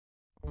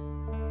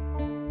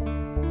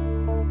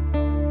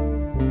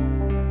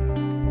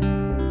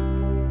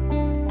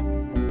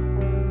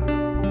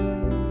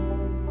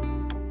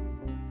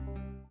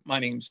My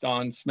name's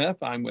Don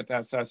Smith. I'm with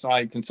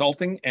SSI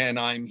Consulting, and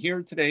I'm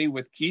here today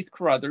with Keith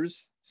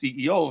Carruthers,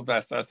 CEO of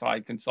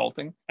SSI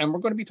Consulting, and we're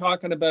going to be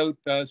talking about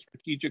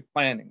strategic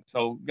planning.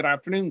 So good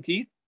afternoon,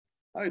 Keith.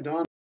 Hi,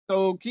 Don.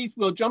 So Keith,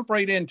 we'll jump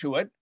right into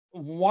it.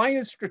 Why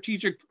is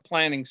strategic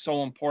planning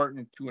so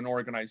important to an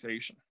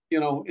organization?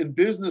 In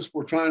business,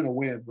 we're trying to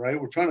win, right?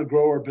 We're trying to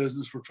grow our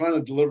business. We're trying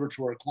to deliver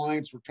to our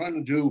clients. We're trying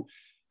to do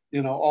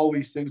all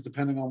these things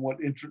depending on what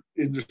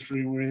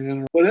industry we're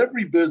in. But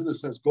every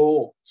business has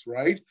goals,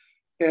 right?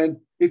 And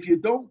if you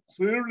don't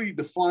clearly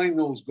define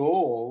those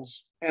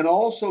goals, and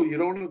also you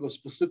don't have a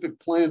specific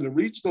plan to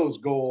reach those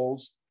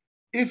goals,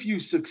 if you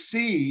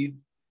succeed,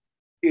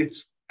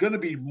 it's going to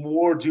be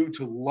more due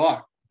to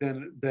luck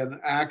than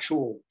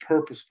actual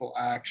purposeful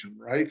action,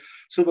 right?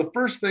 So the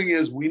first thing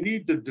is we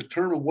need to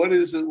determine what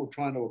is it we're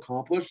trying to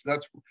accomplish.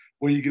 That's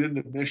where you get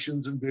into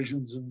missions and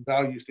visions and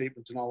value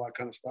statements and all that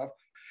kind of stuff.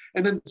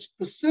 And then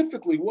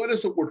specifically, what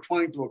is it we're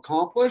trying to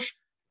accomplish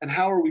and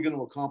how are we going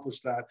to accomplish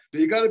that? So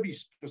you got to be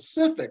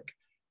specific.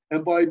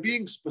 And by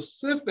being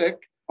specific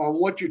on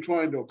what you're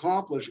trying to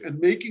accomplish and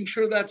making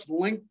sure that's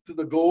linked to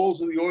the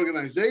goals of the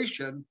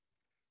organization,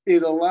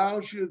 it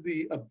allows you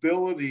the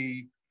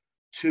ability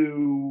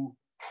to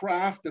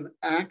craft an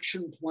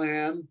action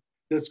plan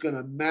that's going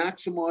to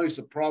maximize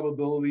the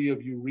probability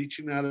of you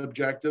reaching that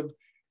objective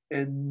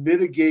and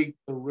mitigate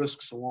the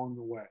risks along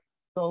the way.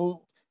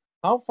 So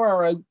how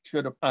far out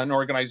should an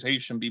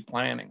organization be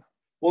planning?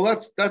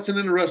 Well, that's an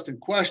interesting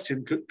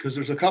question because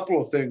there's a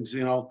couple of things.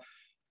 A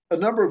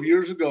number of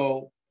years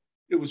ago,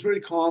 it was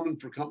very common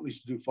for companies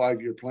to do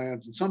 5-year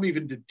plans, and some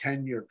even did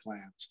 10-year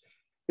plans.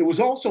 It was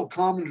also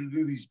common to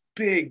do these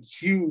big,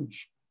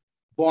 huge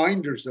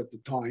binders at the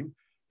time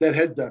that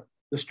had the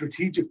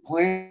strategic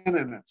plan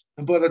in it.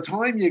 And by the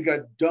time you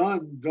got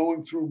done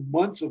going through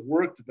months of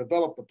work to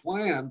develop the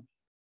plan,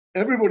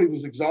 everybody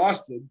was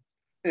exhausted.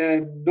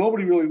 And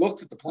nobody really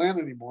looked at the plan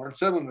anymore. It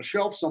sat on a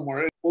shelf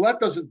somewhere. Well, that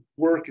doesn't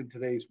work in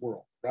today's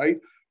world, right?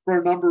 For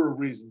a number of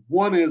reasons.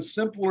 One is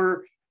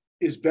simpler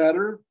is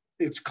better.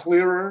 It's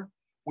clearer.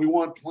 We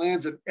want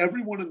plans that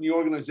everyone in the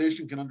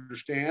organization can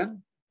understand.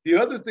 The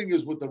other thing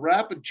is with the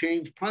rapid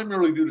change,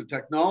 primarily due to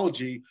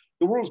technology,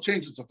 the world's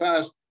changing so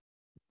fast.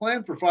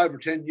 Plan for 5 or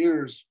 10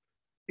 years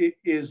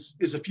is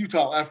a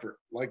futile effort.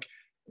 Like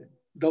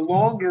the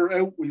longer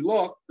out we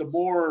look, the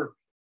more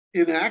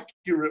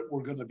inaccurate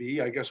we're going to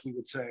be, I guess we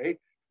would say,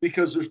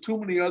 because there's too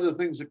many other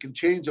things that can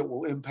change that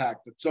will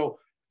impact it. So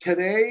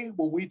today,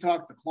 when we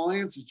talk to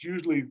clients, it's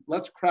usually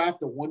let's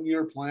craft a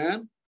 1-year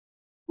plan.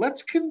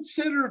 Let's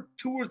consider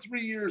 2 or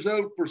 3 years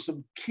out for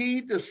some key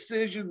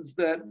decisions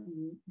that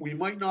we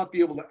might not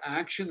be able to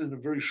action in a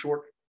very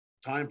short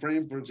time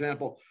frame. For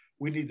example,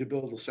 we need to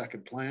build a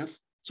second plant.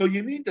 So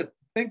you need to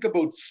think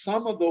about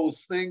some of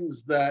those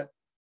things that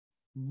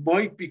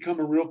might become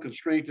a real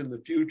constraint in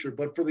the future.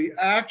 But for the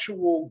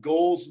actual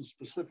goals and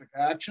specific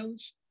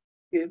actions,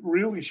 it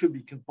really should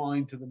be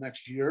confined to the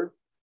next year.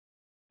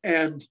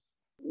 And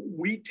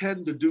we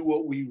tend to do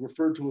what we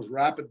refer to as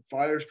rapid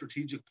fire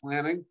strategic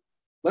planning.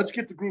 Let's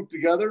get the group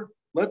together.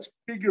 Let's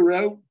figure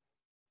out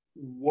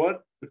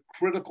what the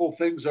critical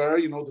things are,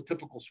 the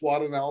typical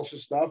SWOT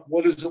analysis stuff.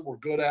 What is it we're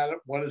good at?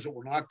 What is it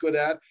we're not good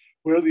at?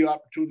 Where are the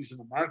opportunities in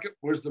the market?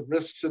 Where's the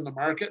risks in the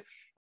market?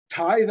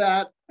 Tie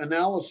that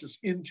analysis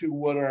into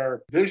what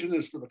our vision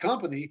is for the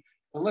company,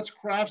 and let's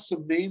craft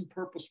some main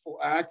purposeful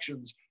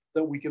actions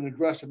that we can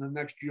address in the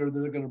next year that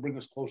are going to bring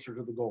us closer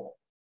to the goal.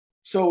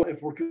 So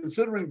if we're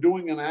considering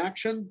doing an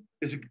action,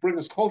 is it bring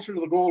us closer to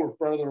the goal or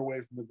farther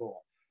away from the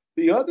goal?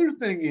 The other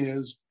thing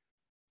is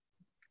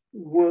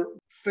we're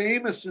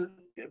famous,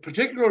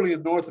 particularly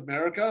in North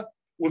America,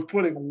 with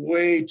putting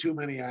way too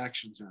many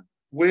actions in,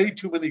 way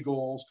too many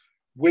goals,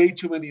 way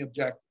too many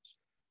objectives.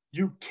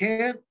 You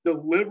can't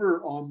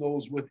deliver on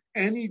those with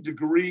any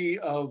degree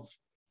of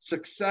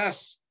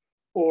success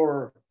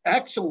or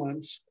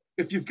excellence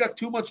if you've got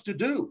too much to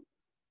do.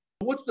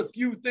 What's the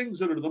few things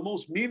that are the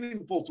most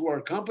meaningful to our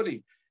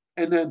company?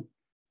 And then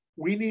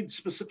we need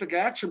specific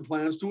action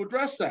plans to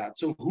address that.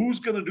 So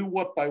who's going to do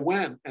what by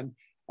when? And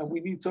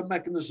we need some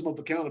mechanism of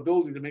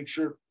accountability to make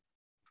sure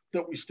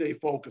that we stay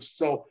focused.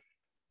 So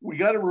we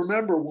got to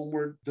remember when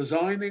we're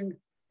designing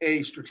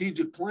a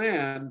strategic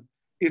plan,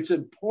 it's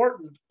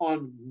important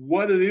on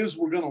what it is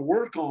we're going to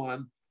work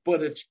on,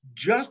 but it's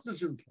just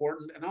as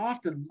important and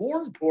often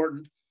more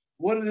important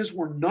what it is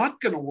we're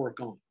not going to work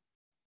on.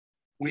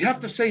 We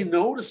have to say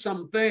no to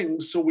some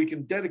things so we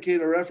can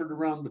dedicate our effort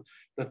around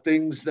the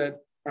things that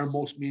are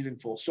most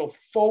meaningful. So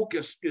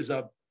focus is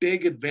a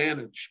big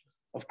advantage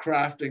of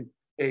crafting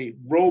a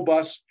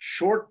robust,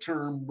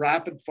 short-term,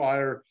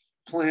 rapid-fire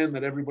plan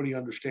that everybody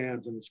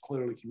understands and is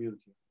clearly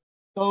communicated.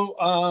 So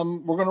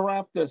we're going to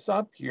wrap this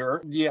up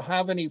here. Do you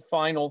have any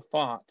final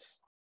thoughts?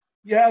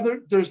 Yeah,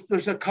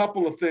 there's a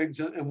couple of things,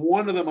 and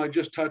one of them I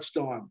just touched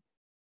on.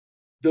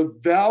 The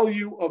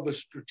value of a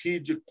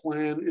strategic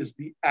plan is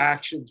the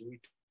actions we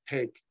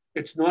take.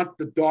 It's not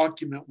the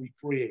document we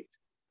create.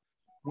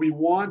 We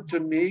want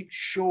to make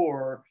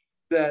sure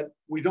that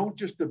we don't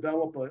just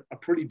develop a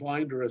pretty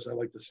binder, as I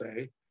like to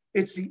say,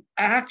 It's the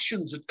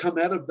actions that come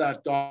out of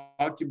that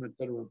document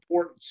that are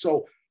important.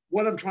 So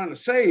what I'm trying to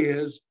say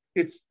is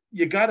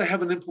you got to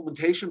have an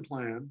implementation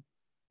plan.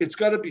 It's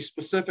got to be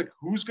specific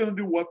who's going to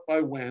do what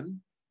by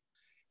when.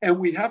 And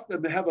we have to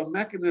have a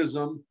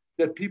mechanism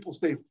that people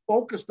stay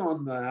focused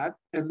on that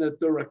and that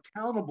they're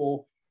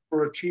accountable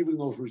for achieving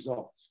those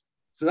results.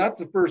 So that's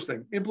the first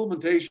thing.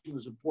 Implementation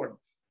is important.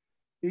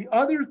 The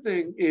other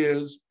thing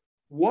is,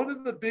 one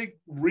of the big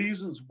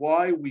reasons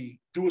why we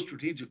do a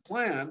strategic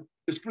plan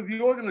is for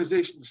the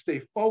organization to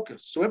stay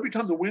focused. So every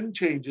time the wind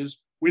changes,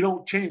 we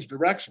don't change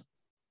direction.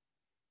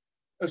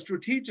 A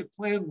strategic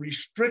plan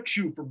restricts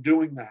you from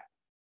doing that.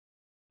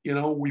 You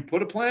know, we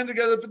put a plan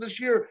together for this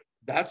year.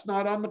 That's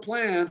not on the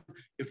plan.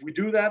 If we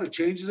do that, it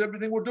changes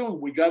everything we're doing.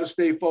 We got to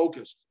stay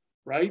focused,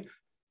 right?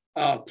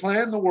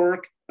 Plan the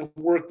work and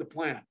work the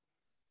plan.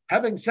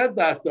 Having said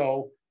that,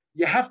 though,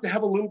 you have to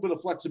have a little bit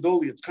of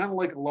flexibility. It's kind of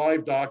like a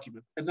live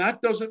document. And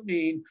that doesn't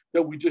mean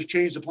that we just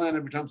change the plan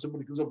every time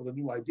somebody comes up with a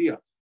new idea.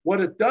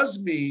 What it does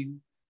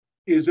mean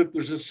is if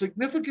there's a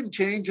significant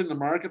change in the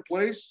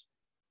marketplace,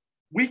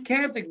 we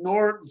can't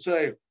ignore it and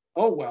say,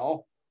 oh,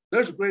 well,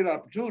 there's a great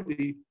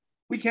opportunity.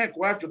 We can't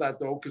go after that,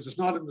 though, because it's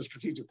not in the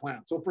strategic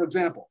plan. So, for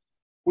example,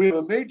 we have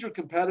a major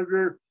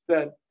competitor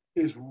that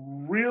is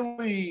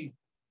really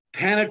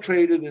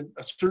penetrated in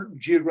a certain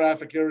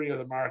geographic area of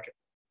the market.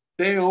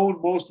 They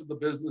own most of the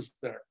business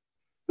there.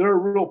 They're a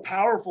real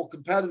powerful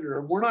competitor,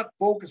 and we're not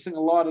focusing a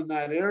lot in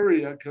that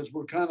area because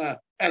we're kind of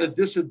at a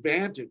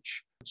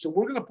disadvantage. So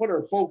we're going to put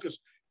our focus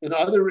in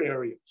other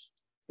areas.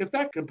 If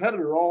that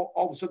competitor all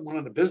of a sudden went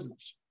out of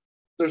business,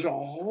 there's a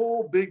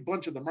whole big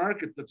bunch of the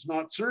market that's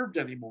not served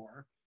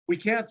anymore. We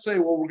can't say,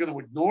 well, we're going to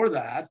ignore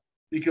that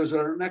because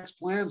our next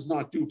plan's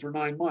not due for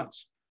 9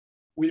 months.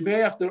 We may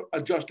have to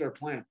adjust our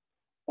plan.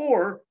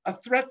 Or a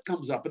threat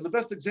comes up. And the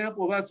best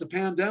example of that's a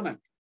pandemic.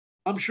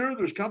 I'm sure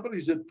there's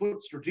companies that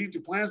put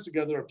strategic plans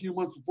together a few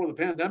months before the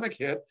pandemic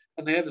hit,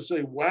 and they had to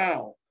say,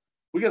 wow,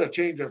 we got to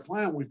change our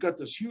plan. We've got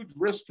this huge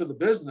risk to the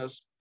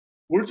business.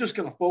 We're just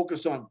going to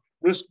focus on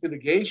risk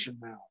mitigation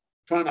now,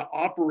 trying to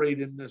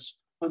operate in this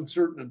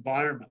uncertain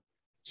environment.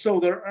 So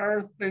there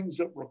are things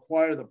that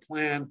require the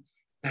plan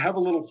to have a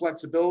little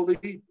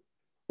flexibility,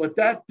 but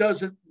that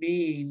doesn't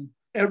mean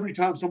every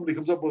time somebody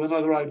comes up with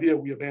another idea,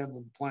 we abandon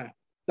the plan.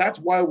 That's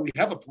why we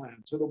have a plan,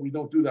 so that we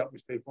don't do that, we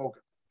stay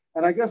focused.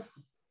 And I guess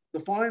the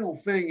final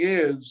thing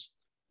is,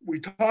 we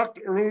talked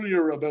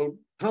earlier about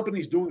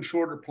companies doing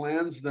shorter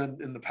plans than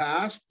in the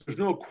past. There's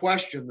no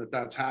question that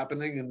that's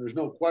happening, and there's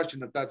no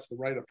question that that's the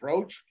right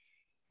approach.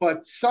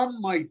 But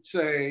some might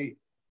say,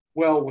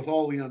 well, with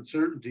all the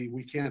uncertainty,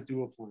 we can't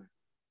do a plan.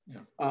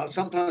 Yeah.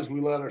 Sometimes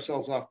we let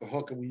ourselves off the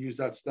hook and we use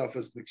that stuff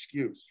as an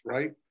excuse,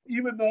 right?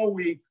 Even though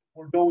we're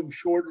going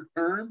shorter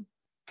term,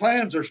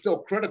 plans are still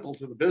critical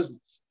to the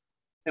business.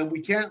 And we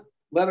can't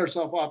let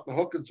ourselves off the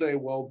hook and say,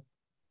 well,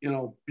 you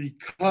know,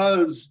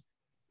 because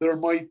there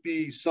might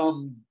be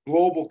some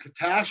global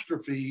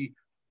catastrophe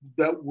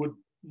that would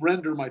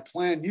render my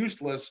plan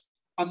useless,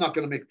 I'm not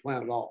going to make a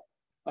plan at all.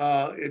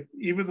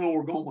 Even though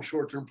we're going with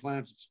short-term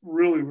plans, it's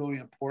really, really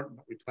important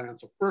that we plan.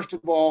 So first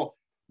of all,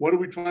 what are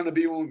we trying to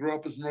be when we grow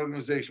up as an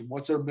organization?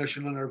 What's our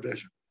mission and our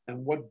vision?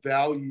 And what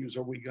values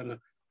are we going to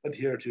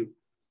adhere to?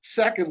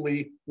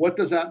 Secondly, what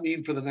does that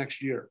mean for the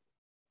next year?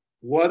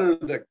 What are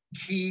the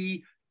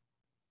key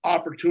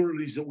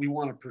opportunities that we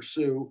want to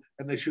pursue?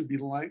 And they should be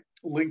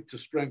linked to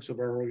strengths of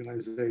our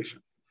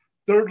organization.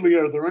 Thirdly,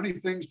 are there any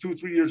things 2 or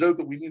 3 years out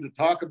that we need to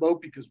talk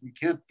about because we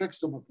can't fix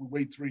them if we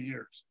wait 3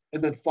 years?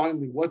 And then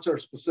finally, what's our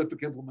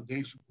specific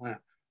implementation plan?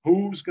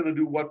 Who's going to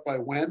do what by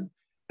when?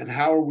 And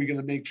how are we going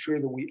to make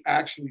sure that we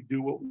actually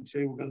do what we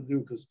say we're going to do?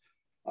 Because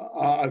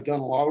I've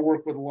done a lot of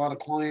work with a lot of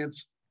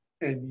clients,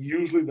 and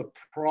usually the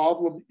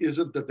problem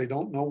isn't that they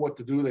don't know what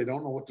to do. They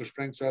don't know what their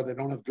strengths are. They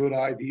don't have good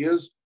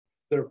ideas.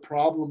 Their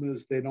problem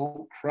is they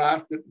don't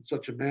craft it in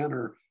such a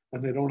manner,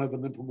 and they don't have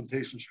an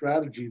implementation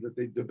strategy, that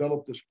they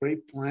develop this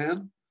great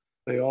plan.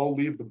 They all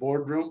leave the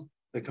boardroom.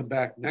 They come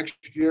back next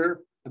year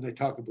and they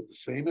talk about the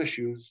same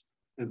issues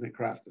and they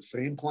craft the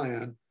same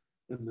plan.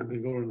 And then they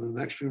go into the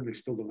next year and they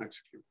still don't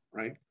execute,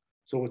 right?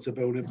 So it's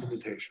about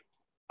implementation.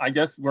 I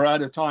guess we're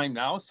out of time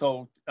now.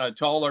 So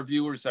to all our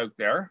viewers out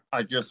there,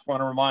 I just want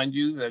to remind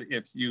you that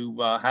if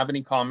you have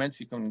any comments,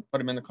 you can put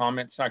them in the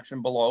comment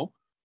section below,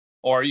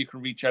 or you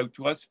can reach out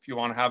to us if you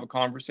want to have a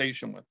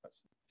conversation with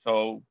us.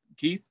 So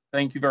Keith,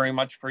 thank you very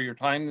much for your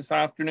time this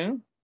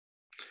afternoon.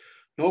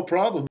 No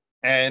problem.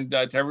 And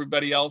to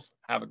everybody else,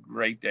 have a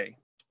great day.